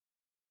the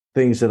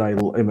things that I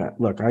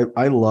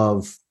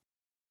love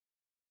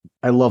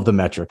the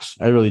metrics.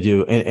 I really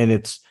do. And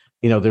it's,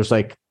 there's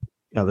like,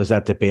 there's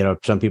that debate of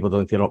some people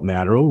think they don't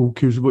matter. Oh, who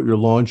cares about your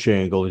launch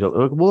angle?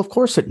 Well, of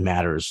course it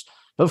matters.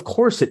 Of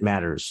course it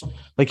matters.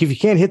 Like, if you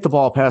can't hit the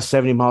ball past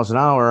 70 miles an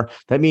hour,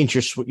 that means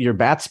your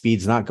bat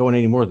speed's not going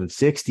any more than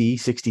 60,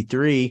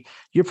 63.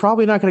 You're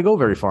probably not going to go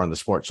very far in the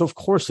sport. So of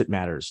course it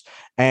matters.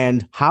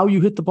 And how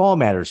you hit the ball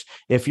matters.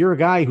 If you're a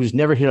guy who's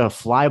never hit a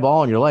fly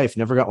ball in your life,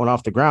 never got one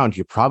off the ground,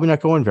 you're probably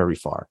not going very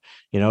far.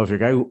 If you're a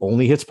guy who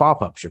only hits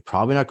pop-ups, you're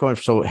probably not going.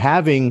 So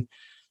having,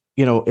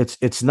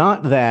 it's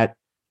not that,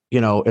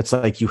 it's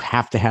like you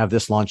have to have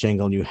this launch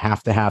angle and you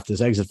have to have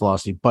this exit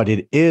velocity, but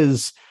it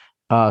is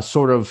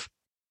sort of,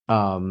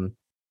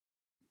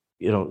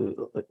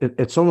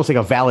 it's almost like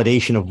a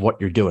validation of what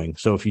you're doing.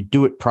 So if you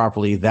do it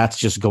properly, that's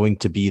just going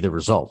to be the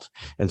result.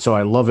 And so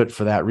I love it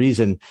for that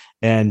reason.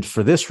 And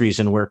for this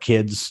reason, where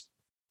kids,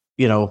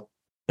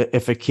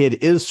 if a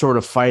kid is sort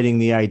of fighting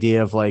the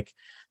idea of like,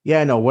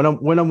 yeah, no,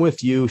 when I'm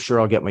with you, sure,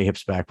 I'll get my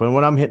hips back. But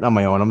when I'm hitting on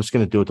my own, I'm just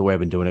going to do it the way I've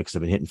been doing it, because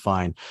I've been hitting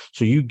fine.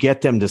 So you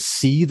get them to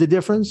see the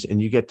difference,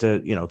 and you get to,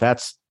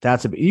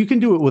 you can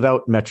do it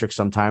without metrics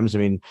sometimes. I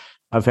mean,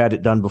 I've had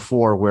it done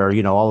before where,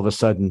 all of a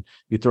sudden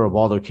you throw a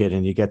ball to a kid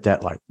and you get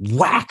that like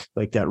whack,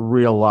 like that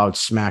real loud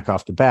smack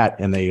off the bat.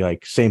 And they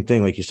like, same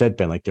thing, like you said,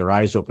 Ben, like their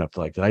eyes open up to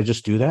like, did I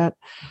just do that?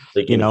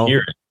 They can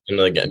hear it. And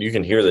again, you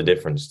can hear the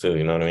difference too.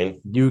 You know what I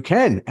mean? You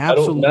can.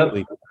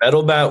 Absolutely.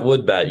 Metal bat,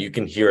 wood bat, you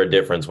can hear a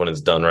difference when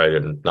it's done right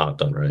and not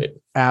done right.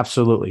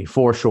 Absolutely.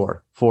 For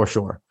sure.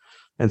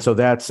 And so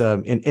that's,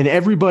 and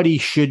everybody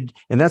should,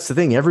 and that's the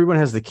thing, everyone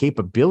has the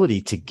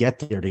capability to get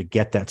there, to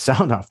get that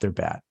sound off their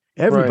bat.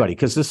 Everybody,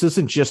 because this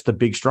isn't just the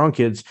big strong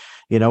kids,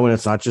 and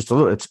it's not just a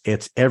little.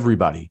 It's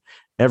everybody.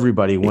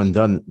 Everybody, when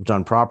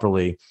done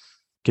properly,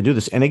 can do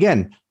this. And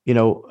again, you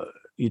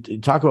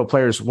talk about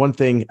players. One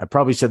thing, I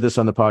probably said this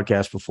on the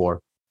podcast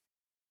before,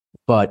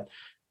 but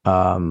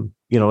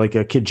like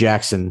a Kid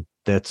Jackson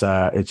that's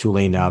at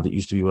Tulane now, that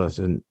used to be with us,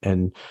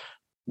 and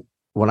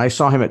when I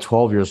saw him at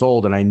 12 years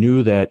old, and I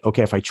knew that,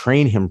 okay, if I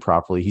train him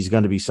properly, he's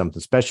going to be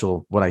something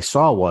special. What I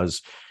saw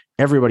was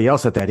everybody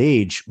else at that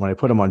age, when I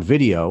put him on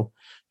video.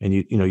 And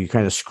you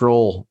kind of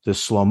scroll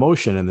this slow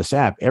motion in this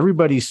app,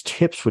 everybody's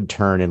hips would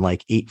turn in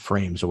like 8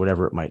 frames or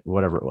whatever it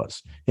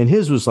was. And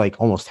his was like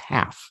almost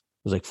half.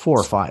 It was like 4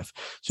 or 5.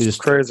 So just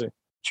crazy.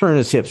 Turn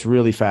his hips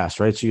really fast,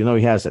 right? So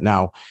he has it.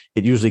 Now,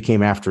 it usually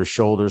came after his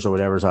shoulders or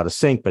whatever's out of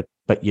sync, but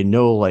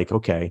like,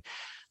 okay.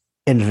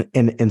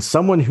 And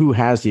someone who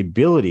has the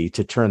ability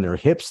to turn their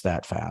hips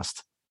that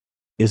fast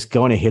is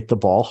going to hit the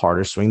ball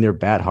harder, swing their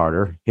bat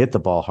harder, hit the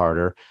ball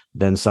harder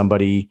than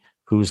somebody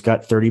who's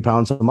got 30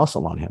 pounds of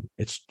muscle on him.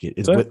 It's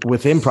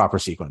within proper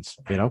sequence,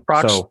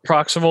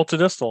 proximal to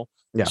distal.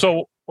 Yeah.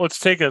 So let's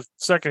take a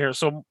second here.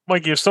 So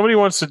Mikey, if somebody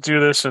wants to do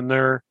this and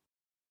they're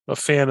a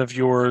fan of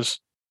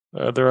yours,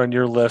 they're on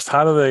your list,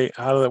 what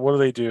do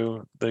they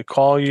do? They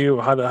call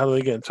you? How do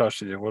they get in touch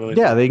with you? What do they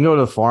do? They can go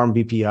to the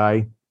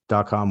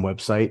farmbpi.com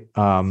website,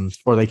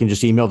 or they can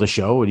just email the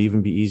show. It'd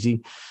even be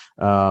easy.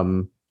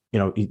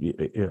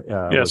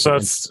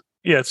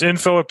 It's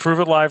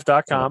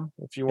info@proveitlive.com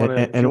if you want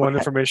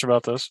information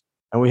about this.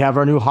 And we have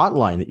our new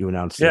hotline that you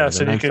announced. Yeah,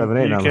 so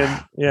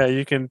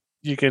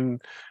you can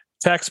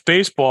text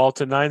baseball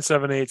to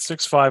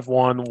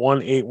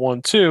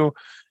 978-651-1812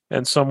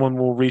 and someone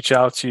will reach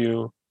out to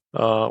you.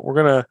 We're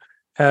going to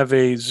have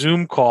a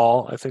Zoom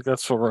call. I think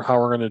that's how we're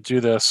going to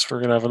do this. We're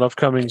going to have an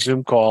upcoming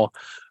Zoom call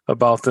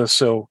about this,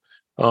 so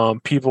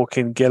people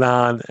can get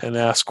on and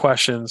ask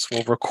questions.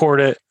 We'll record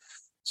it,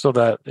 so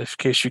that in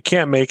case you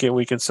can't make it,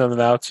 we can send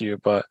it out to you.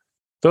 But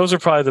those are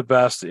probably the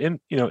best.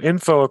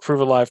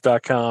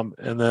 info@proveitlive.com,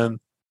 and then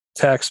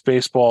text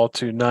baseball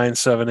to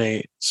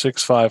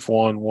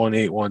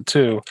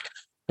 978-651-1812,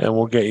 and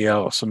we'll get you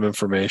out some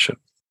information.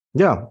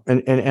 Yeah.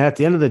 And at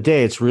the end of the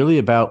day, it's really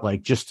about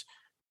like,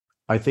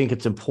 I think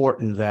it's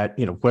important that,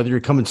 whether you're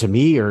coming to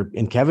me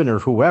and Kevin or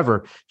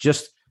whoever,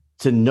 just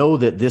to know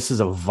that this is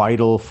a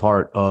vital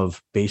part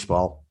of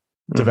baseball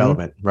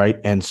development. Right.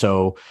 And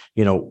so,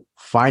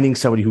 finding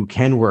somebody who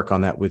can work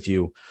on that with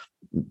you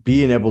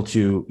being able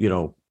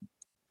to,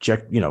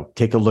 check,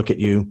 take a look at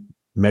you,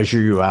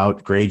 measure you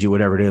out, grade you,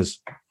 whatever it is,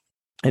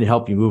 and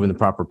help you move in the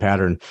proper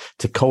pattern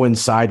to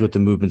coincide with the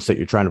movements that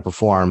you're trying to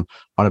perform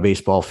on a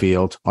baseball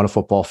field, on a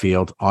football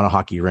field, on a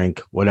hockey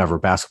rink, whatever,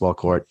 basketball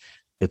court.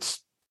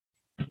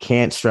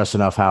 Can't stress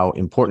enough how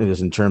important it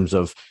is in terms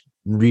of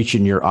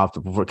reaching your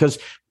optimal, because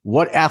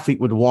what athlete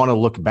would want to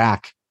look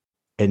back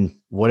and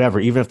whatever,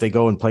 even if they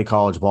go and play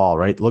college ball,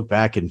 right? Look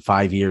back in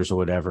 5 years or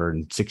whatever,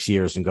 and 6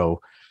 years and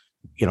go,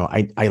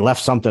 I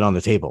left something on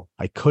the table.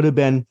 I could have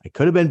been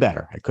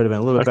better. I could have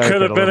been a little bit better. I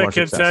could have been a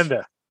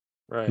contender.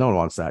 Right. No one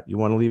wants that. You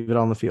want to leave it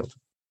on the field.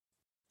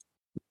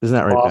 Isn't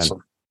that right, awesome.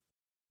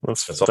 Ben?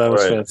 That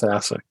was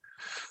fantastic.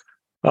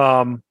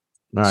 All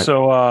right.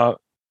 So,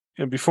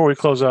 and before we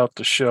close out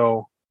the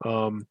show, I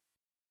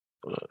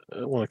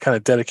want to kind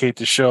of dedicate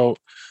the show.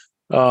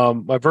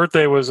 My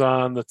birthday was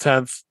on the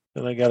 10th,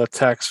 and I got a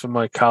text from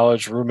my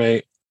college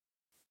roommate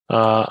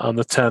on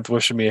the 10th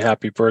wishing me a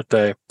happy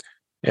birthday.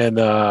 And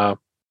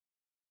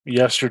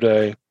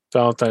yesterday,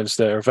 Valentine's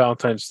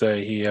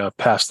Day, he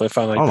passed. I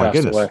finally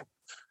passed away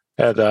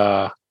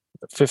at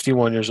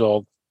 51 years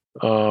old.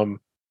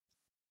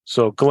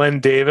 So Glenn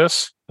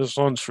Davis, this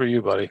one's for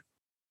you, buddy.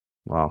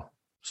 Wow.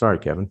 Sorry,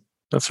 Kevin.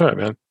 That's right,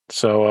 man.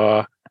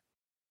 So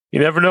you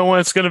never know when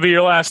it's going to be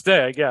your last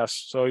day, I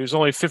guess. So he was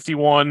only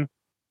 51,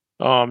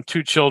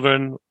 2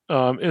 children,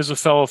 is a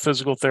fellow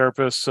physical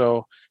therapist.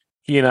 So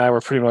he and I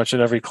were pretty much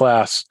in every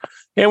class,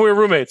 and we were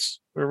roommates.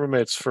 We were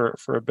roommates for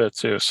a bit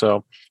too.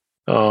 So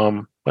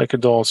my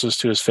condolences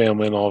to his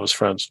family and all of his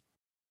friends.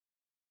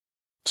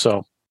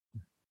 So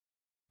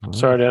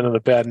sorry to end on a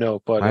bad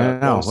note, but I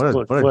know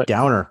what a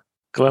downer.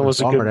 Glenn was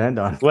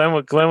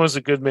Glenn was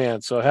a good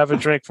man. So have a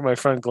drink for my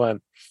friend Glenn.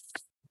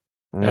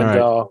 All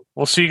right.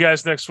 We'll see you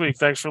guys next week.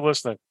 Thanks for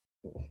listening.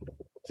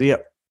 See ya.